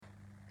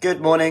Good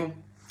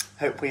morning.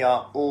 Hope we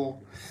are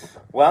all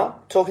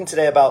well. Talking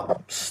today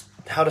about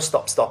how to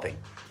stop stopping.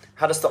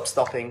 How to stop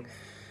stopping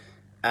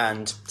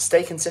and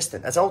stay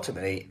consistent. As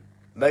ultimately,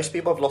 most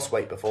people have lost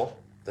weight before.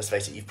 Let's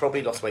face it, you've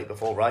probably lost weight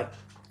before, right?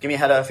 Give me a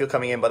header if you're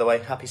coming in, by the way.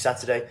 Happy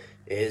Saturday.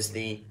 It is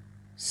the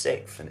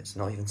 6th and it's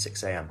not even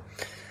 6 a.m.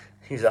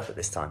 Who's up at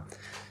this time?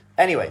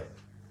 Anyway,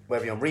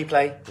 whether you're on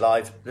replay,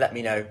 live, let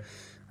me know.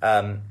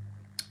 So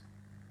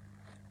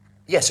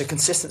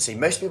consistency.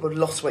 Most people have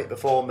lost weight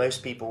before.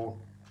 Most people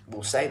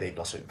will say they've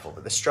lost weight before,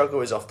 but the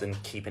struggle is often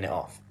keeping it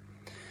off.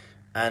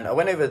 And I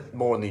went over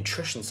more on the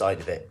nutrition side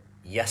of it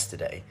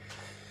yesterday.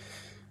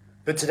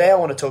 But today I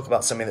want to talk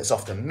about something that's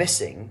often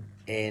missing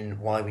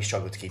in why we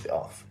struggle to keep it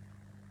off.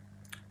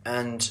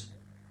 And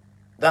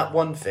that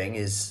one thing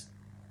is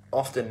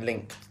often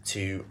linked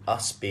to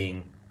us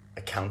being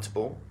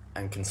accountable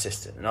and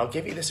consistent. And I'll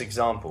give you this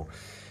example.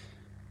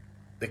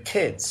 The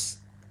kids,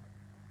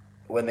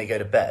 when they go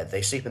to bed,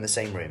 they sleep in the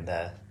same room.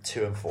 They're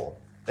 2 and 4.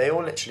 They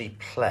all literally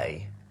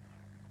play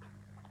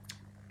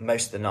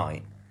most of the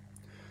night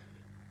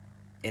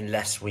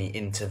unless we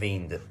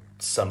intervened at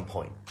some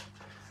point.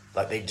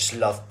 Like, they just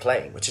love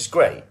playing, which is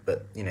great,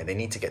 but they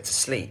need to get to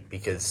sleep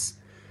because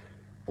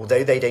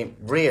although they don't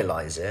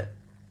realise it,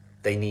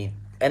 they need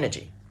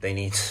energy. They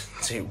need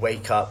to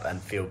wake up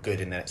and feel good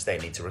in the next day.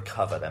 They need to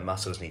recover. Their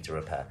muscles need to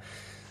repair.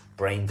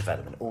 Brain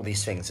development, all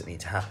these things that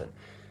need to happen.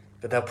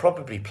 But they'll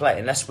probably play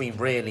unless we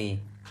really,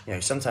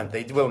 sometimes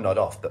they will nod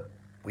off, but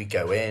we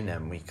go in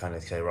and we kind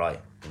of say, right,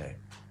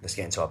 let's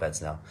get into our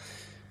beds now.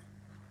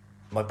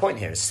 My point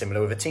here is similar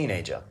with a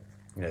teenager.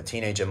 A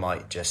teenager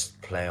might just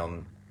play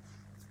on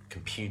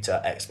computer,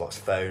 Xbox,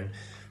 phone.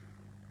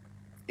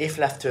 If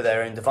left to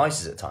their own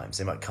devices at times,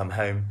 they might come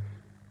home,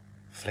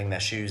 fling their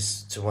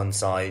shoes to one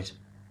side,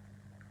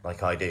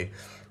 like I do.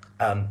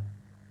 And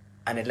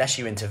unless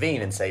you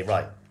intervene and say,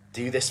 right,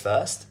 do this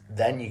first,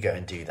 then you go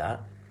and do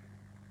that,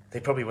 they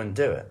probably wouldn't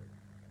do it.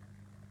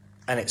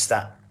 And it's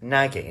that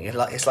nagging.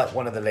 It's like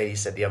one of the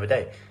ladies said the other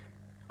day,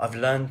 I've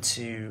learned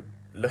to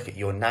look at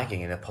your nagging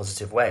in a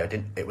positive way.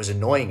 It was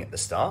annoying at the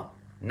start.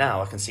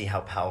 Now I can see how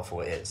powerful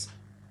it is.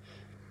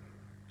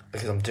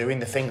 Because I'm doing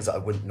the things that I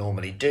wouldn't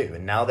normally do,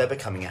 and now they're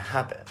becoming a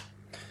habit.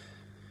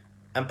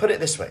 And put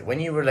it this way, when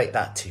you relate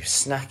that to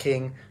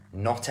snacking,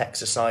 not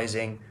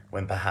exercising,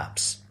 when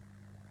perhaps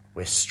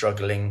we're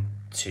struggling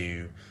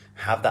to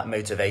have that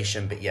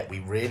motivation, but yet we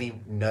really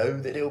know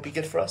that it will be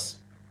good for us,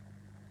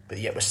 but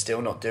yet we're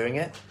still not doing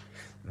it,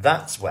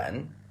 that's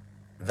when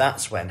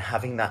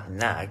having that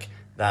nag,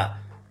 that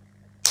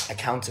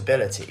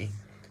accountability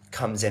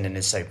comes in and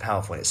is so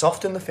powerful. And it's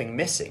often the thing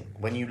missing.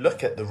 When you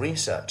look at the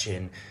research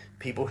in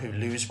people who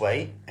lose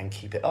weight and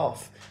keep it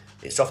off,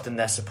 it's often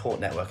their support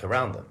network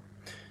around them.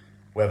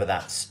 Whether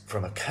that's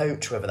from a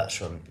coach, whether that's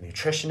from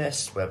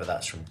nutritionists, whether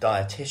that's from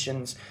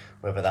dietitians,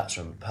 whether that's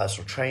from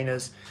personal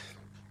trainers,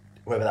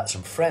 whether that's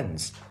from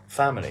friends,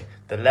 family.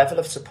 The level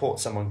of support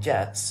someone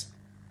gets,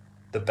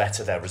 the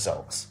better their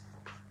results.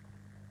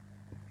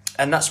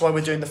 And that's why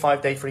we're doing the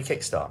 5-day free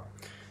kickstart.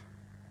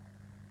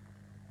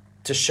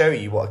 To show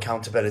you what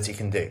accountability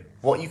can do.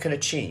 What you can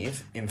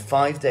achieve in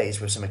 5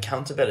 days with some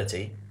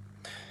accountability,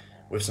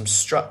 with some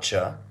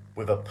structure,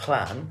 with a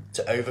plan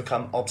to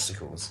overcome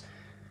obstacles,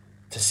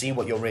 to see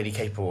what you're really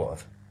capable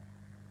of.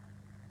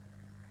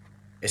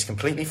 It's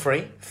completely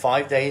free,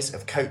 5 days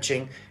of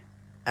coaching,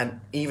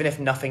 and even if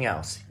nothing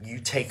else, you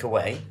take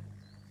away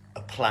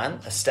a plan,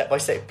 a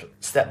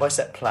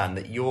step-by-step plan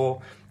that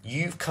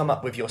you've come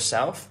up with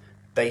yourself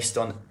based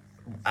on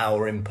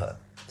our input.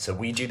 So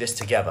we do this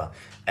together.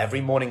 Every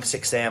morning,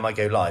 6 a.m. I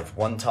go live.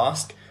 One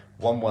task,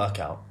 one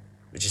workout,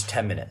 which is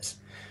 10 minutes.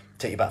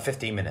 Take you about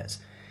 15 minutes.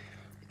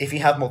 If you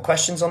have more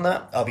questions on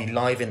that, I'll be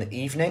live in the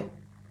evening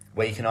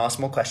where you can ask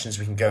more questions.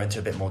 We can go into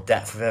a bit more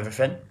depth with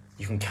everything.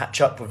 You can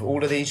catch up with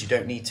all of these. You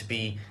don't need to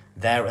be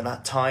there at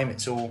that time.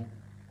 It's all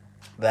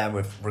there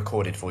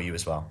recorded for you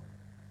as well.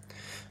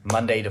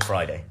 Monday to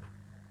Friday.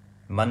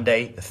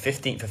 Monday, the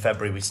 15th of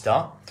February, we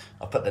start.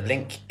 I'll put the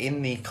link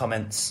in the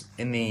comments,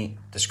 in the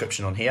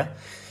description on here.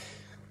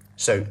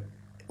 So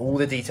all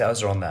the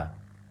details are on there.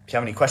 If you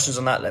have any questions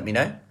on that, let me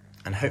know,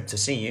 and hope to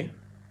see you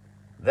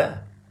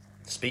there.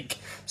 Speak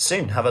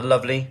soon. Have a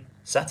lovely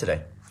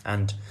Saturday.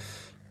 And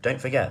don't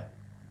forget,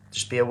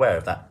 just be aware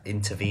of that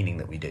intervening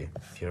that we do.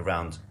 If you're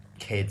around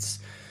kids,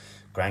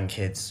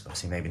 grandkids,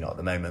 obviously maybe not at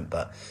the moment,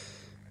 but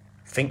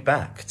think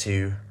back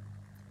to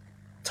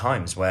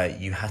times where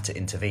you had to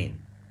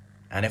intervene.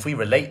 And if we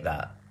relate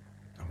that,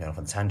 I'm going off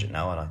on a tangent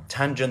now, aren't I?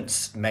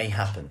 Tangents may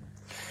happen.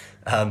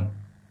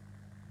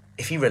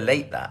 If you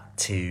relate that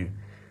to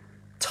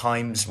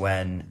times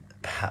when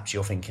perhaps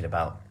you're thinking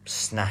about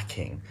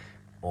snacking,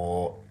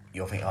 or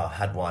you're thinking, I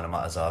had one, I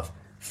might as well have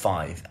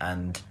 5,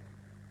 and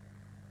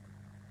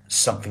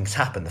something's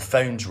happened, the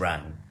phone's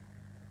rang,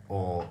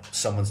 or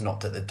someone's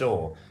knocked at the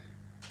door,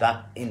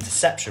 that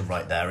interception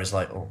right there is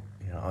like,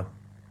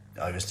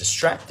 I was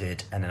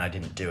distracted and then I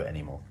didn't do it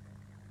anymore.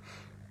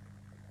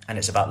 And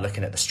it's about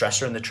looking at the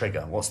stressor and the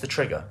trigger. What's the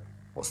trigger?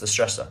 What's the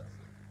stressor?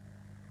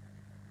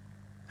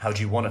 How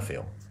do you want to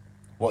feel?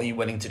 What are you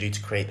willing to do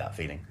to create that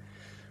feeling?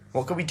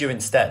 What could we do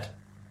instead?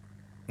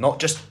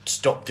 Not just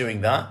stop doing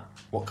that.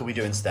 What could we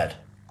do instead?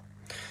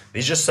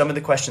 These are just some of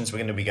the questions we're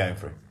going to be going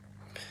through.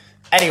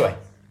 Anyway,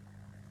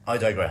 I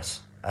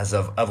digress,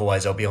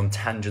 otherwise I'll be on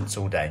tangents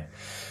all day.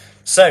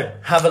 So,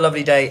 have a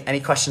lovely day. Any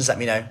questions, let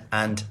me know,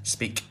 and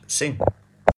speak soon.